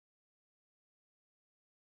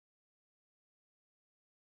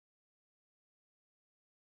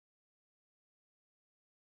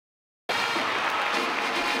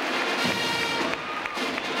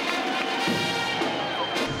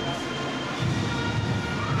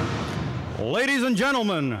Ladies and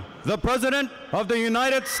gentlemen, the President of the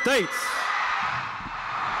United States.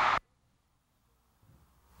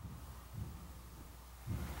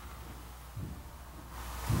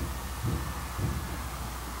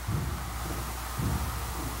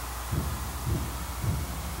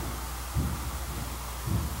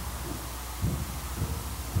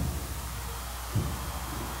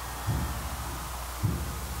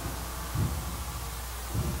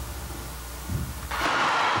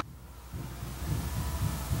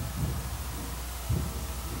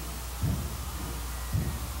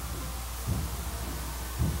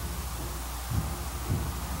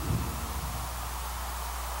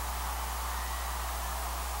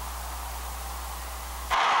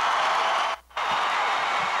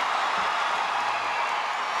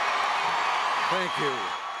 Thank you.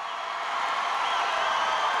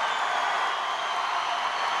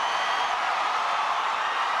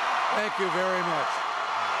 Thank you very much.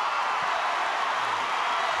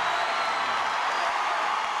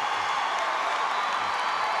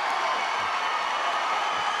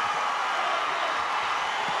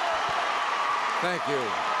 Thank you.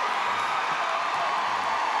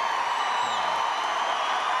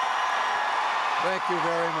 Thank you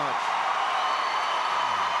very much.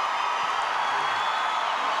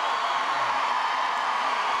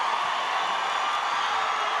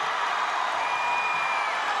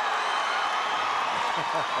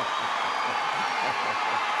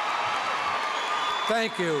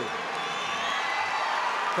 Thank you.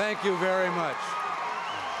 Thank you very much.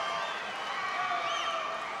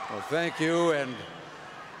 Well, thank you, and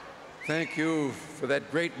thank you for that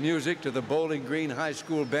great music to the Bowling Green High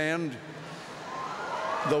School Band,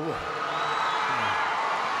 the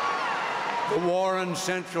Warren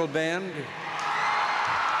Central Band,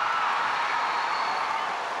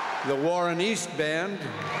 the Warren East Band,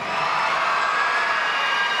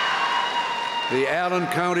 the Allen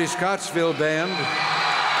County Scottsville Band,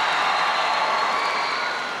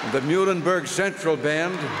 the Muhlenberg Central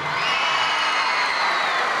Band,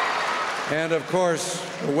 and of course,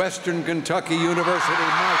 the Western Kentucky University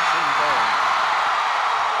Marching Band.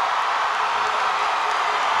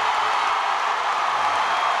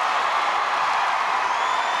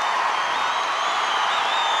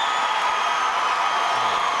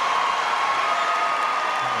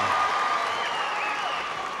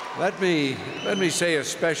 Let me say a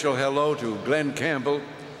special hello to Glenn Campbell,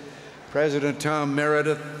 President Tom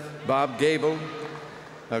Meredith, Bob Gable,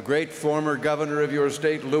 a great former governor of your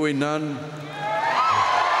state, Louis Nunn,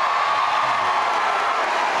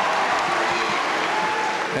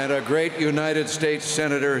 and a great United States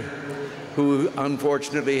Senator who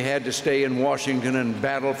unfortunately had to stay in Washington and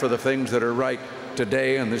battle for the things that are right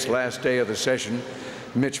today on this last day of the session,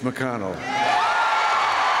 Mitch McConnell.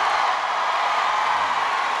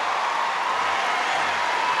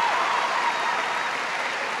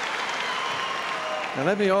 And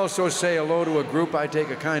let me also say hello to a group I take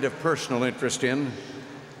a kind of personal interest in,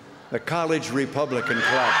 the College Republican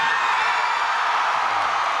Club.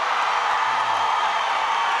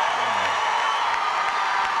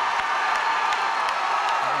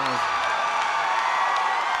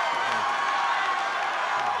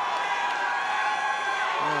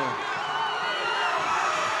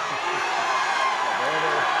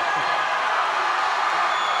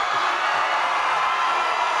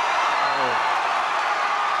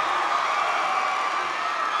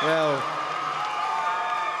 Well,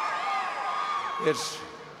 it's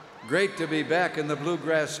great to be back in the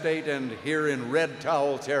Bluegrass State and here in Red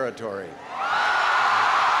Towel territory.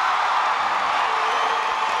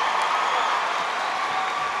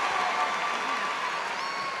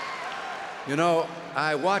 You know,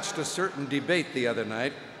 I watched a certain debate the other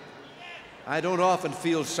night. I don't often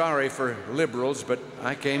feel sorry for liberals, but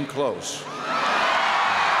I came close.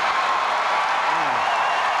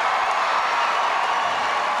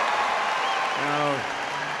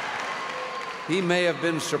 He may have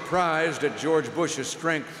been surprised at George Bush's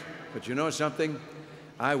strength, but you know something?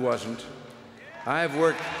 I wasn't. I've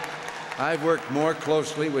worked more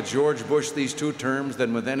closely with George Bush these 2 terms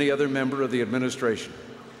than with any other member of the administration.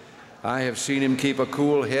 I have seen him keep a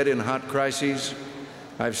cool head in hot crises.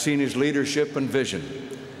 I've seen his leadership and vision.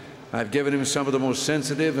 I've given him some of the most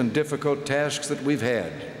sensitive and difficult tasks that we've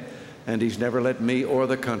had, and he's never let me or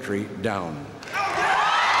the country down.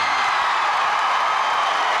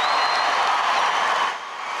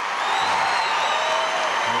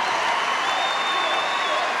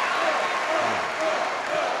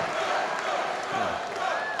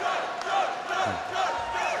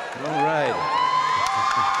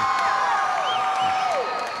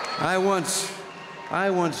 I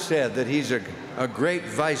once said that he's a great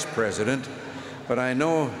vice president, but I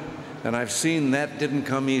know and I've seen that didn't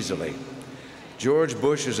come easily. George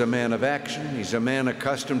Bush is a man of action. He's a man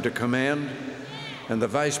accustomed to command, and the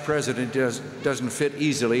vice president doesn't fit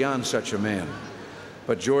easily on such a man.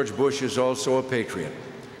 But George Bush is also a patriot,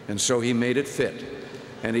 and so he made it fit,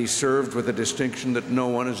 and he served with a distinction that no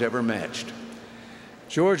one has ever matched.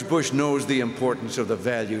 George Bush knows the importance of the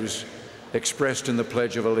values expressed in the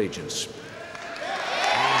Pledge of Allegiance.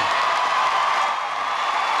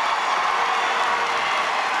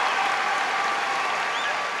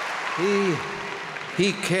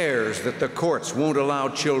 He cares that the courts won't allow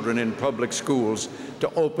children in public schools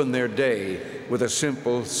to open their day with a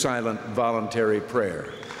simple, silent, voluntary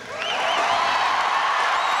prayer.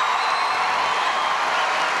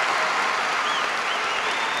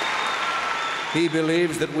 He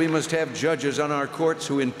believes that we must have judges on our courts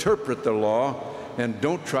who interpret the law and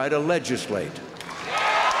don't try to legislate.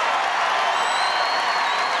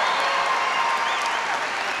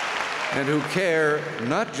 And who care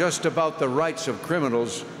not just about the rights of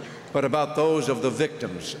criminals, but about those of the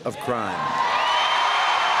victims of crime.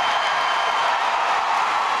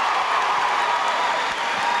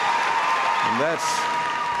 And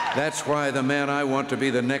that's why the man I want to be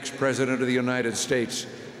the next president of the United States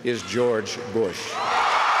is George Bush.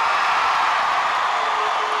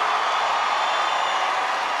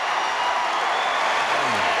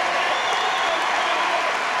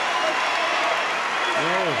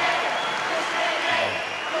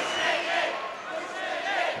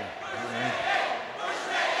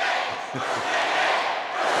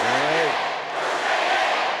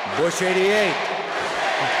 Bush 88.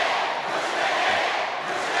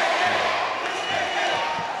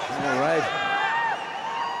 All right.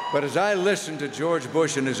 But as I listened to George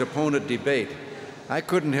Bush and his opponent debate, I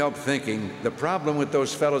couldn't help thinking the problem with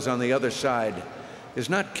those fellows on the other side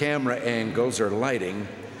is not camera angles or lighting.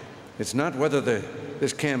 It's not whether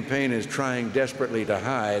this campaign is trying desperately to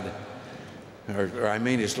hide, or I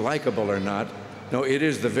mean, it's likable or not. No, it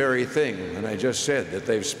is the very thing, and I just said that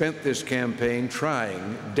they've spent this campaign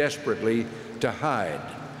trying desperately to hide.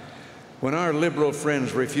 When our liberal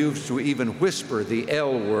friends refuse to even whisper the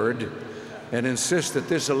L word and insist that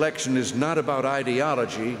this election is not about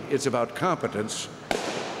ideology, it's about competence,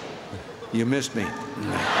 you missed me.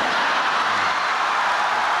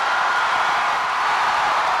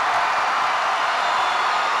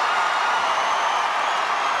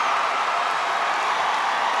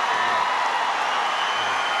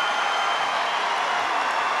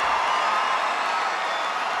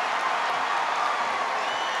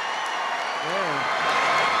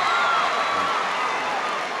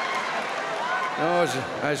 No, as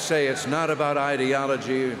I say, it's not about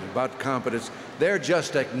ideology, about competence. They're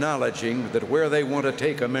just acknowledging that where they want to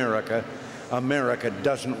take America, America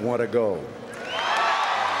doesn't want to go.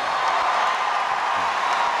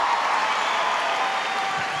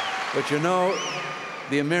 But you know,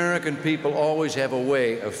 the American people always have a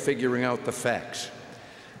way of figuring out the facts.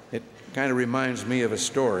 It kind of reminds me of a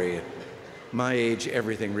story. At my age,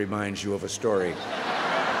 everything reminds you of a story.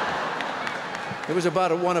 It was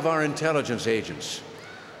about one of our intelligence agents,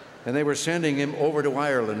 and they were sending him over to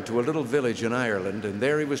Ireland, to a little village in Ireland, and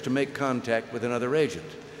there he was to make contact with another agent.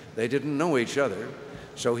 They didn't know each other,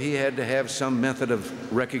 so he had to have some method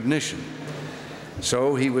of recognition.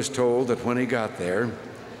 So he was told that when he got there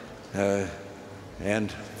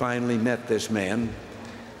and finally met this man,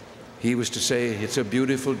 he was to say, "It's a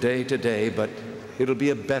beautiful day today, but it'll be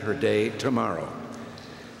a better day tomorrow."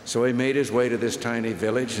 So he made his way to this tiny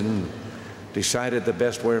village and decided the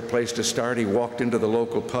best place to start. He walked into the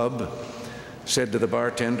local pub, said to the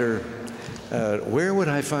bartender, "Where would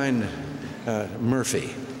I find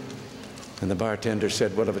Murphy?" And the bartender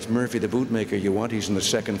said, "Well, if it's Murphy the bootmaker you want, he's on the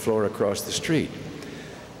second floor across the street."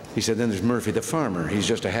 He said, "Then there's Murphy the farmer. He's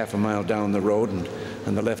just a half a mile down the road and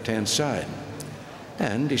on the left-hand side."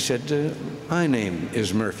 And he said, "My name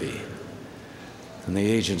is Murphy." And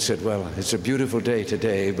the agent said, "Well, it's a beautiful day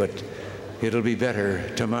today, but it'll be better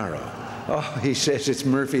tomorrow." "Oh," he says, "it's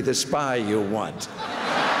Murphy the spy you want."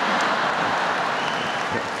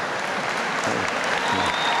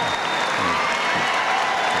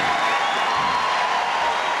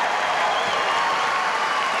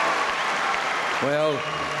 Well,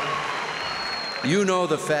 you know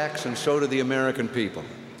the facts, and so do the American people.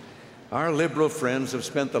 Our liberal friends have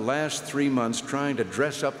spent the last 3 months trying to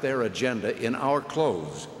dress up their agenda in our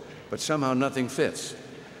clothes, but somehow nothing fits.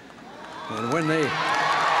 And when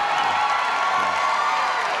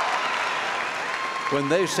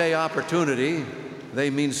they say opportunity, they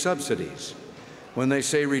mean subsidies. When they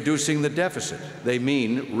say reducing the deficit, they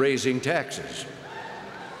mean raising taxes.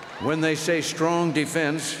 When they say strong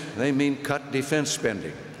defense, they mean cut defense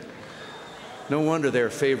spending. No wonder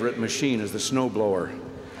their favorite machine is the snowblower.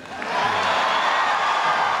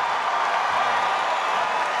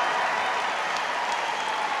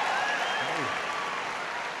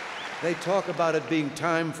 They talk about it being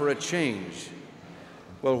time for a change.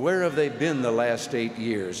 Well, where have they been the last 8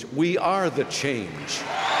 years? We are the change.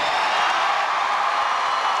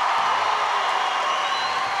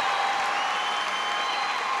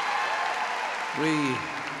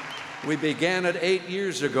 We began it 8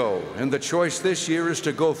 years ago, and the choice this year is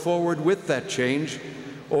to go forward with that change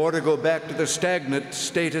or to go back to the stagnant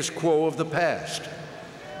status quo of the past.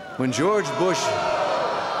 When George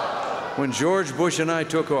Bush and I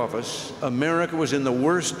took office, America was in the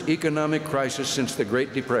worst economic crisis since the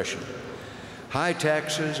Great Depression. High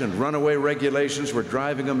taxes and runaway regulations were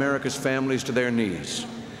driving America's families to their knees,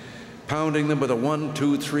 pounding them with a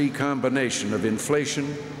 1-2-3 combination of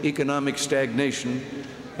inflation, economic stagnation,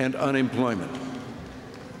 and unemployment.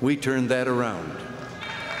 We turned that around.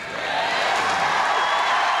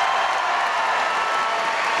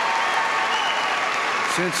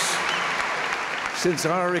 Since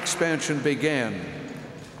our expansion began,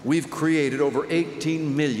 we've created over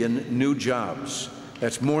 18 million new jobs.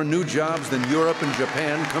 That's more new jobs than Europe and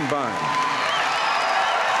Japan combined.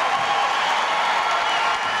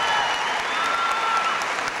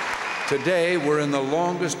 Today, we're in the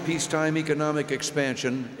longest peacetime economic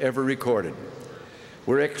expansion ever recorded.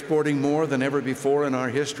 We're exporting more than ever before in our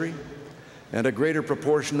history, and a greater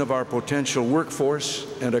proportion of our potential workforce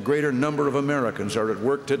and a greater number of Americans are at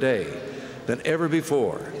work today than ever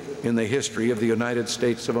before in the history of the United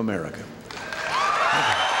States of America.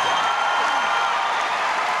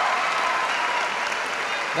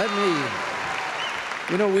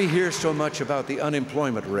 You know, we hear so much about the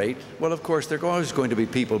unemployment rate. Well, of course, there are always going to be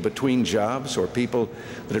people between jobs or people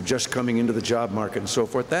that are just coming into the job market and so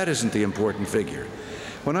forth. That isn't the important figure.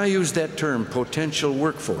 When I use that term, potential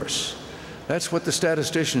workforce, that's what the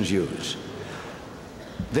statisticians use.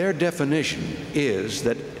 Their definition is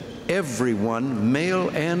that everyone, male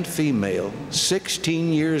and female,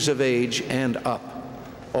 16 years of age and up,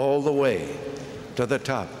 all the way to the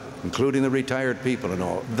top, including the retired people and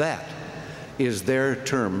all, that is their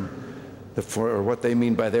term, or what they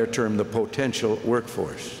mean by their term, the potential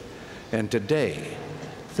workforce. And today,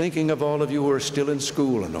 thinking of all of you who are still in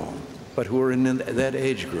school and all, but who are in that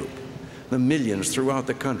age group, the millions throughout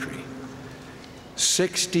the country,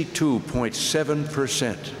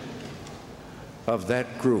 62.7% of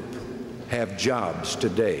that group have jobs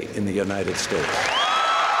today in the United States.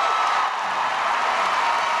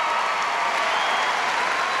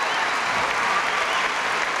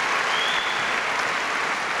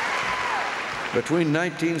 Between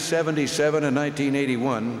 1977 and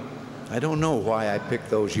 1981, I don't know why I picked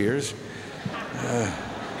those years.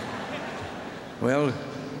 Well,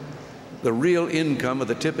 the real income of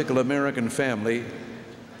the typical American family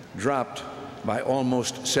dropped by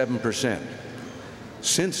almost 7%.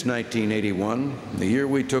 Since 1981, the year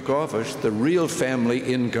we took office, the real family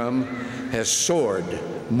income has soared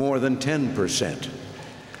more than 10%.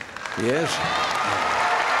 Yes?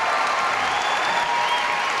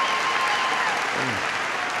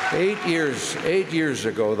 8 years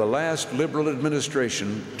ago, the last liberal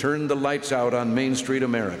administration turned the lights out on Main Street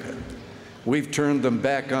America. We've turned them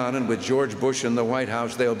back on, and with George Bush in the White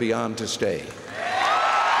House, they'll be on to stay.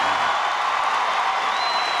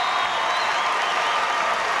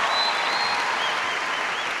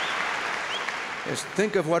 Yes,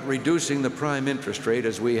 think of what reducing the prime interest rate,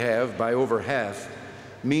 as we have, by over half,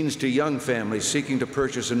 means to young families seeking to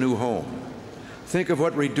purchase a new home. Think of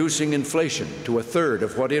what reducing inflation to a third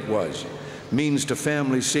of what it was means to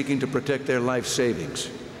families seeking to protect their life savings.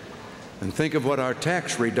 And think of what our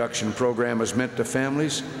tax reduction program has meant to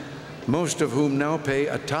families, most of whom now pay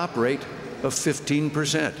a top rate of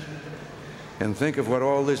 15%. And think of what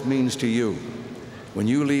all this means to you. When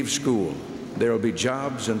you leave school, there will be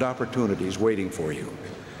jobs and opportunities waiting for you.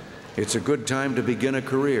 It's a good time to begin a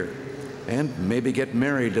career and maybe get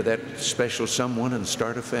married to that special someone and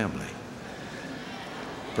start a family.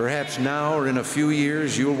 Perhaps now or in a few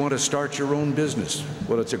years you'll want to start your own business.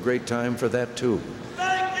 Well, it's a great time for that too.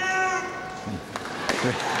 Thank you!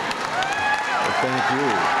 Well, thank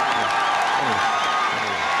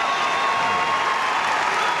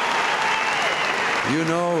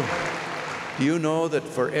you. You know that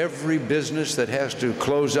for every business that has to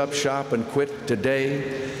close up shop and quit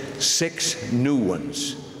today, 6 new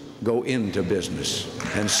ones go into business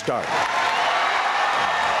and start.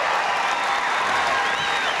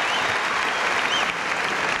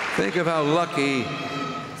 Think of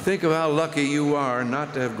Think of how lucky you are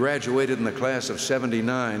not to have graduated in the class of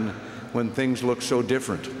 '79 when things look so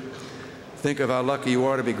different. Think of how lucky you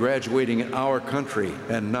are to be graduating in our country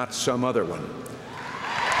and not some other one.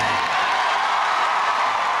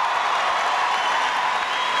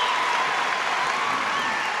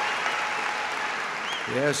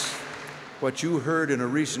 Yes, what you heard in a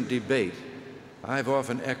recent debate, I've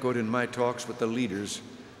often echoed in my talks with the leaders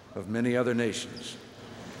of many other nations.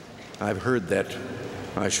 I've heard that,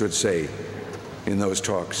 I should say, in those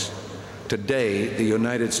talks. Today, the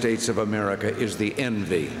United States of America is the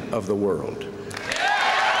envy of the world.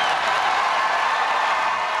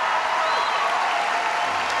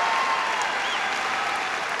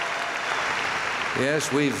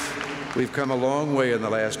 Yes, we've come a long way in the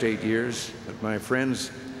last 8 years, but my friends,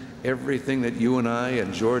 everything that you and I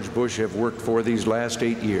and George Bush have worked for these last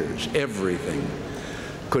 8 years, everything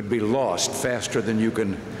could be lost faster than you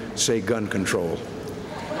can say gun control.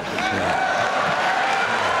 Yeah.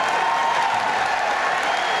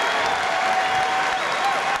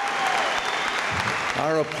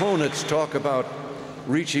 Our opponents talk about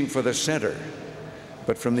reaching for the center,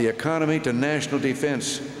 but from the economy to national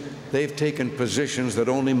defense, they've taken positions that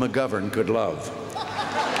only McGovern could love.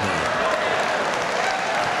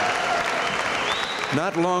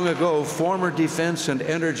 Not long ago, former Defense and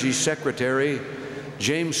Energy Secretary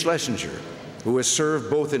James Schlesinger, who has served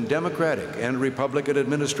both in Democratic and Republican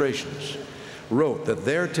administrations, wrote that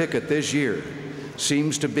their ticket this year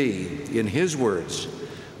seems to be, in his words,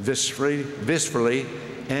 viscerally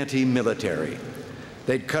anti-military.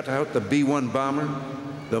 They'd cut out the B-1 bomber,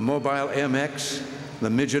 the mobile MX, the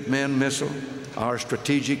Midget Man missile, our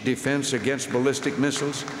strategic defense against ballistic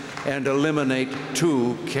missiles, and eliminate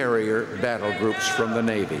 2 carrier battle groups from the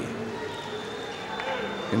Navy.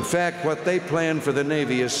 In fact, what they plan for the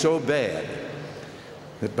Navy is so bad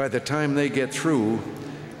that by the time they get through,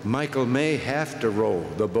 Michael may have to row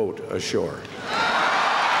the boat ashore.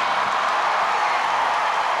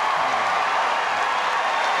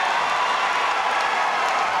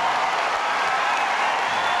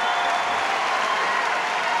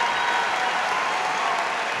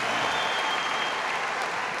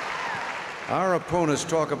 Our opponents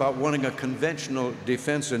talk about wanting a conventional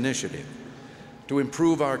defense initiative to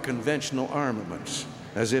improve our conventional armaments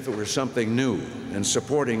as if it were something new, and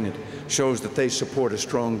supporting it shows that they support a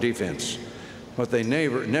strong defense. What they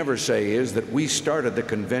never say is that we started the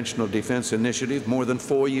conventional defense initiative more than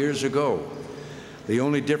 4 years ago. The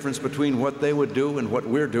only difference between what they would do and what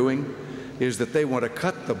we're doing is that they want to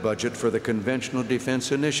cut the budget for the conventional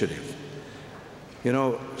defense initiative. You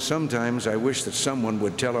know, sometimes I wish that someone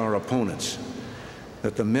would tell our opponents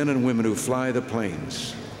that the men and women who fly the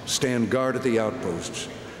planes, stand guard at the outposts,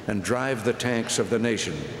 and drive the tanks of the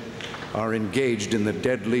nation are engaged in the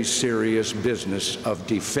deadly serious business of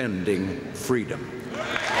defending freedom.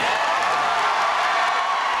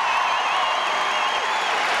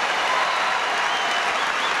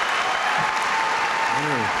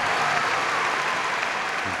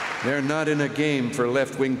 They're not in a game for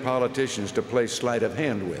left-wing politicians to play sleight of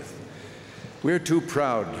hand with. We're too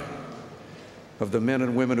proud of the men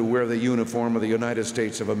and women who wear the uniform of the United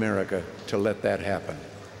States of America to let that happen.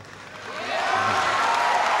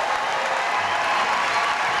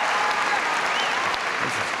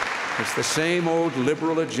 It's the same old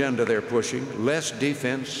liberal agenda they're pushing: less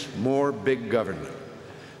defense, more big government.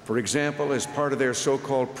 For example, as part of their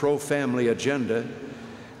so-called pro-family agenda,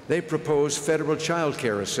 they propose federal child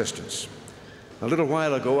care assistance. A little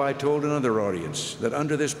while ago, I told another audience that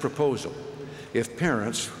under this proposal, if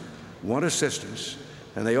parents want assistance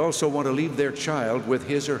and they also want to leave their child with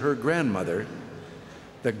his or her grandmother,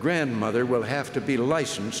 the grandmother will have to be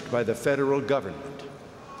licensed by the federal government.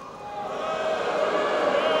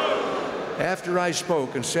 After I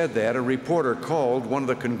spoke and said that, a reporter called one of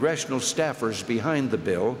the congressional staffers behind the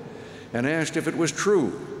bill and asked if it was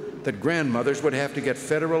true that grandmothers would have to get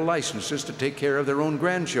federal licenses to take care of their own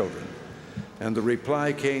grandchildren. And the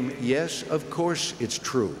reply came, yes, of course it's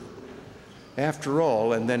true. After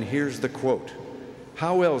all, and then here's the quote,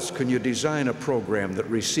 how else can you design a program that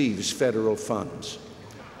receives federal funds?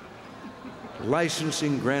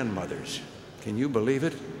 Licensing grandmothers. Can you believe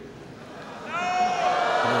it?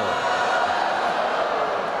 Oh.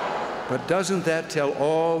 But doesn't that tell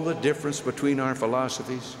all the difference between our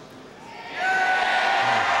philosophies?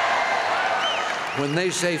 When they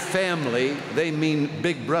say family, they mean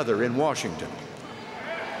Big Brother in Washington.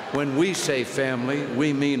 When we say family,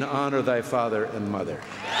 we mean honor thy father and mother.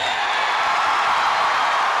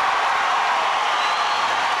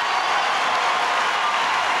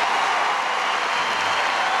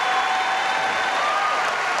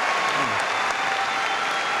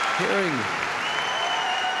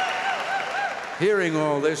 Hearing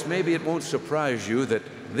all this, maybe it won't surprise you that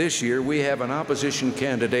this year we have an opposition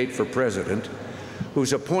candidate for president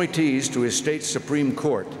whose appointees to his state's Supreme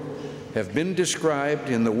Court have been described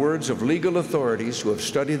in the words of legal authorities who have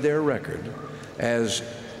studied their record as,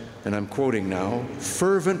 and I'm quoting now,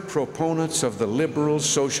 fervent proponents of the liberal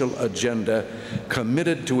social agenda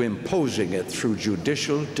committed to imposing it through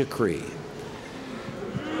judicial decree.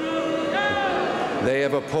 They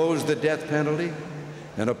have opposed the death penalty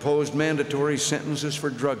and opposed mandatory sentences for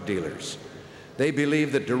drug dealers. They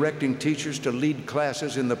believe that directing teachers to lead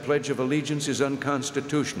classes in the Pledge of Allegiance is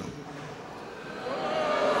unconstitutional.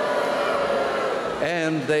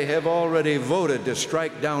 And they have already voted to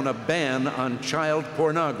strike down a ban on child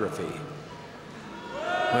pornography.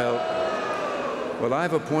 Well,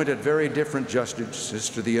 I've appointed very different justices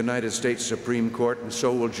to the United States Supreme Court, and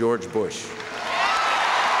so will George Bush.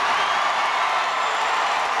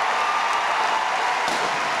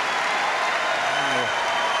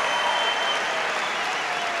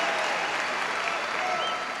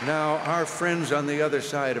 Now, our friends on the other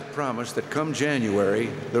side have promised that come January,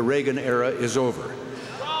 the Reagan era is over.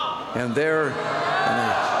 And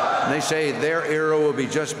they say their era will be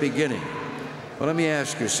just beginning. Well, let me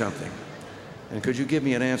ask you something. And could you give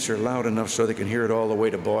me an answer loud enough so they can hear it all the way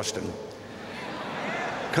to Boston?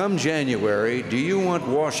 Come January, do you want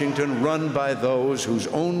Washington run by those whose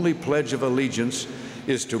only pledge of allegiance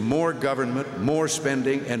is to more government, more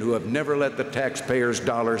spending, and who have never let the taxpayers'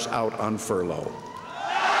 dollars out on furlough?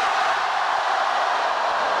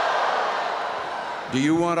 Do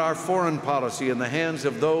you want our foreign policy in the hands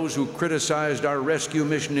of those who criticized our rescue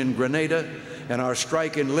mission in Grenada and our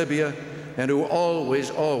strike in Libya and who always,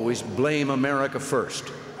 always blame America first?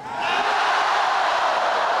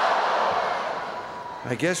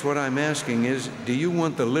 I guess what I'm asking is, do you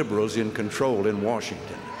want the liberals in control in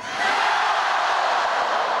Washington?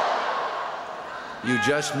 You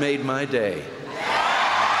just made my day.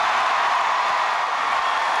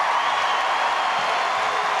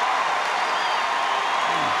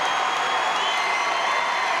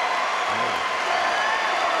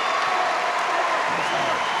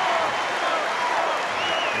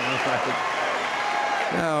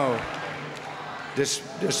 Now,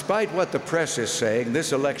 despite what the press is saying,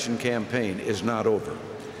 this election campaign is not over.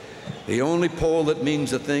 The only poll that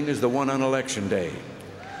means a thing is the one on Election Day.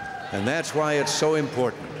 And that's why it's so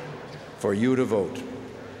important for you to vote.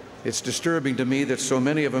 It's disturbing to me that so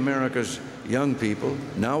many of America's young people,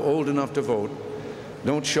 now old enough to vote,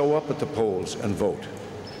 don't show up at the polls and vote.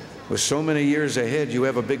 With so many years ahead, you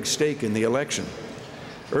have a big stake in the election.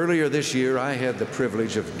 Earlier this year, I had the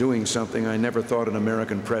privilege of doing something I never thought an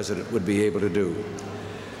American president would be able to do.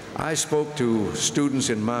 I spoke to students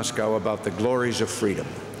in Moscow about the glories of freedom.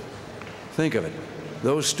 Think of it,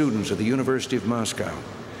 those students at the University of Moscow,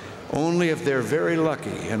 only if they're very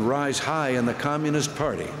lucky and rise high in the Communist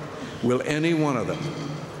Party will any one of them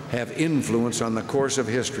have influence on the course of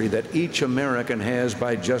history that each American has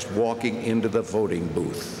by just walking into the voting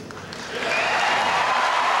booth.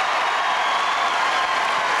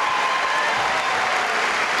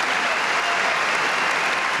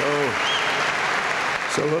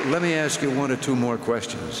 So let me ask you one or two more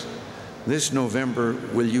questions. This November,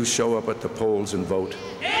 will you show up at the polls and vote?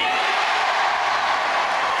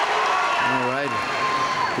 All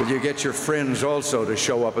right. Will you get your friends also to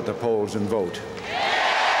show up at the polls and vote?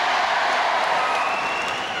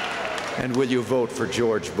 And will you vote for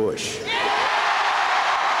George Bush?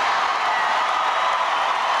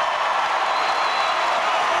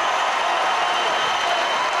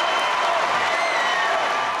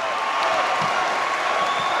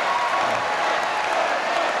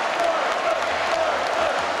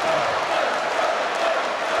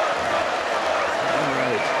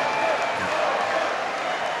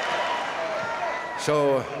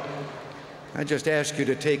 So I just ask you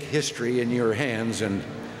to take history in your hands and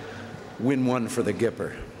win one for the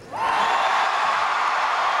Gipper.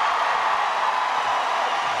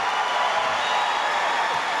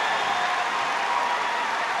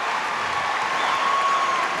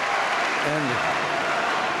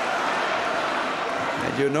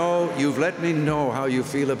 And you know, you've let me know how you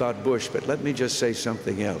feel about Bush, but let me just say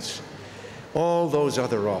something else. All those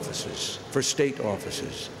other offices, for state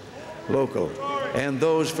offices, local, and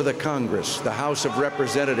those for the Congress, the House of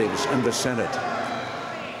Representatives, and the Senate,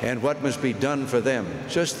 and what must be done for them.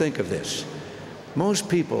 Just think of this. Most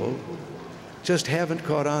people just haven't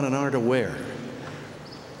caught on and aren't aware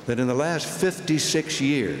that in the last 56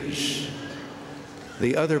 years,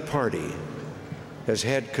 the other party has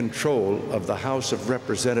had control of the House of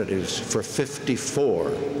Representatives for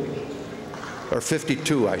 54. or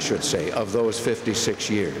 52, I should say, of those 56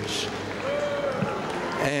 years.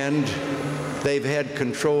 And they've had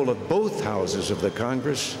control of both houses of the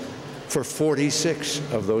Congress for 46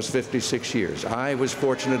 of those 56 years. I was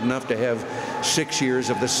fortunate enough to have 6 years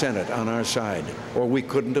of the Senate on our side, or we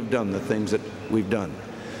couldn't have done the things that we've done.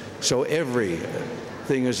 So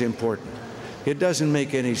everything is important. It doesn't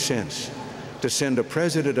make any sense to send a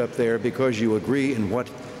president up there because you agree in what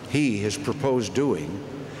he has proposed doing,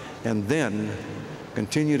 and then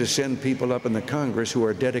continue to send people up in the Congress who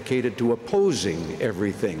are dedicated to opposing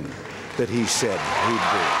everything that he said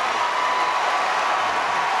he'd do.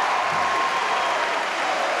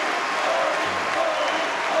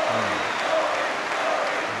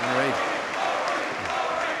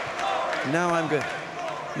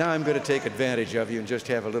 Now I'm going to take advantage of you and just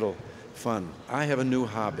have a little fun. I have a new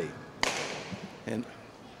hobby. And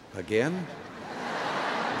again?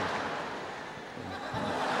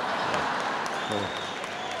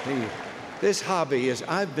 This hobby is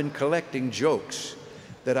I've been collecting jokes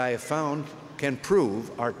that I have found can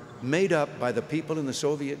prove are made up by the people in the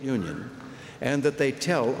Soviet Union and that they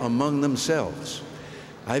tell among themselves.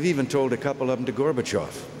 I've even told a couple of them to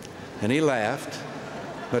Gorbachev, and he laughed,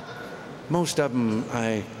 but most of them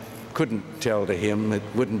I couldn't tell to him. It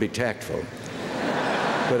wouldn't be tactful.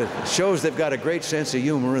 But it shows they've got a great sense of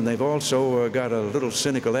humor, and they've also got a little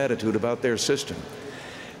cynical attitude about their system.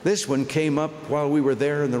 This one came up while we were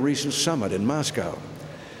there in the recent summit in Moscow.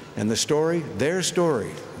 And the story, their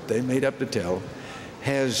story, that they made up to tell,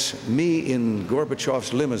 has me in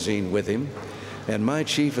Gorbachev's limousine with him, and my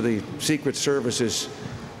chief of the Secret Service is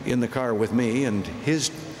in the car with me, and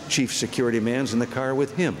his chief security man's in the car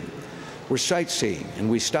with him. We're sightseeing, and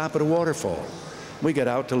we stop at a waterfall. We get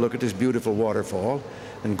out to look at this beautiful waterfall,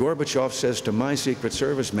 and Gorbachev says to my Secret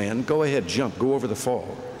Service man, "Go ahead, jump, go over the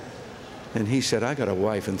fall." And he said, "I got a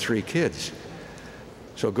wife and 3 kids.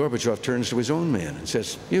 So Gorbachev turns to his own man and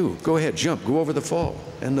says, "You, go ahead, jump, go over the fall."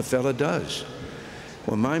 And the fella does.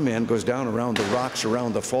 Well, my man goes down around the rocks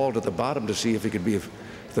around the fall to the bottom to see if he could be, if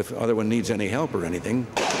the other one needs any help or anything.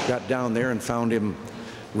 Got down there and found him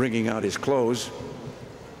wringing out his clothes.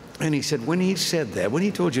 And he said, when he said that, when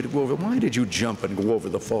he told you to go over, why did you jump and go over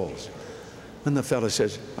the falls? And the fella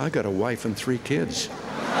says, "I got a wife and 3 kids.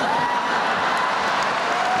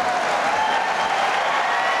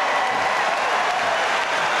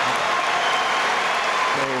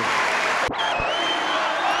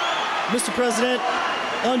 Mr. President,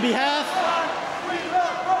 on behalf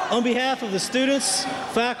of the students,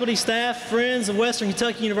 faculty, staff, friends of Western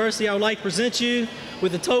Kentucky University, I would like to present you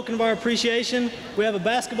with a token of our appreciation. We have a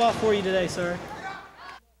basketball for you today, sir.